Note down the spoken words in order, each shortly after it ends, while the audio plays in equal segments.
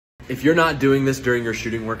If you're not doing this during your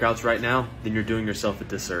shooting workouts right now, then you're doing yourself a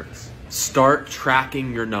disservice. Start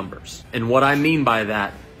tracking your numbers. And what I mean by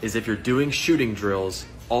that is if you're doing shooting drills,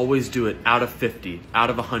 always do it out of 50, out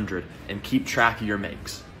of 100, and keep track of your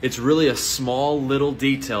makes. It's really a small little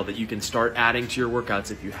detail that you can start adding to your workouts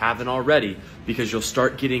if you haven't already, because you'll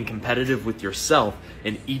start getting competitive with yourself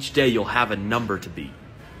and each day you'll have a number to beat.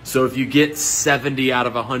 So if you get 70 out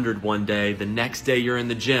of 100 one day, the next day you're in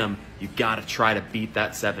the gym, you gotta try to beat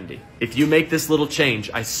that 70. If you make this little change,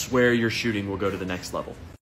 I swear your shooting will go to the next level.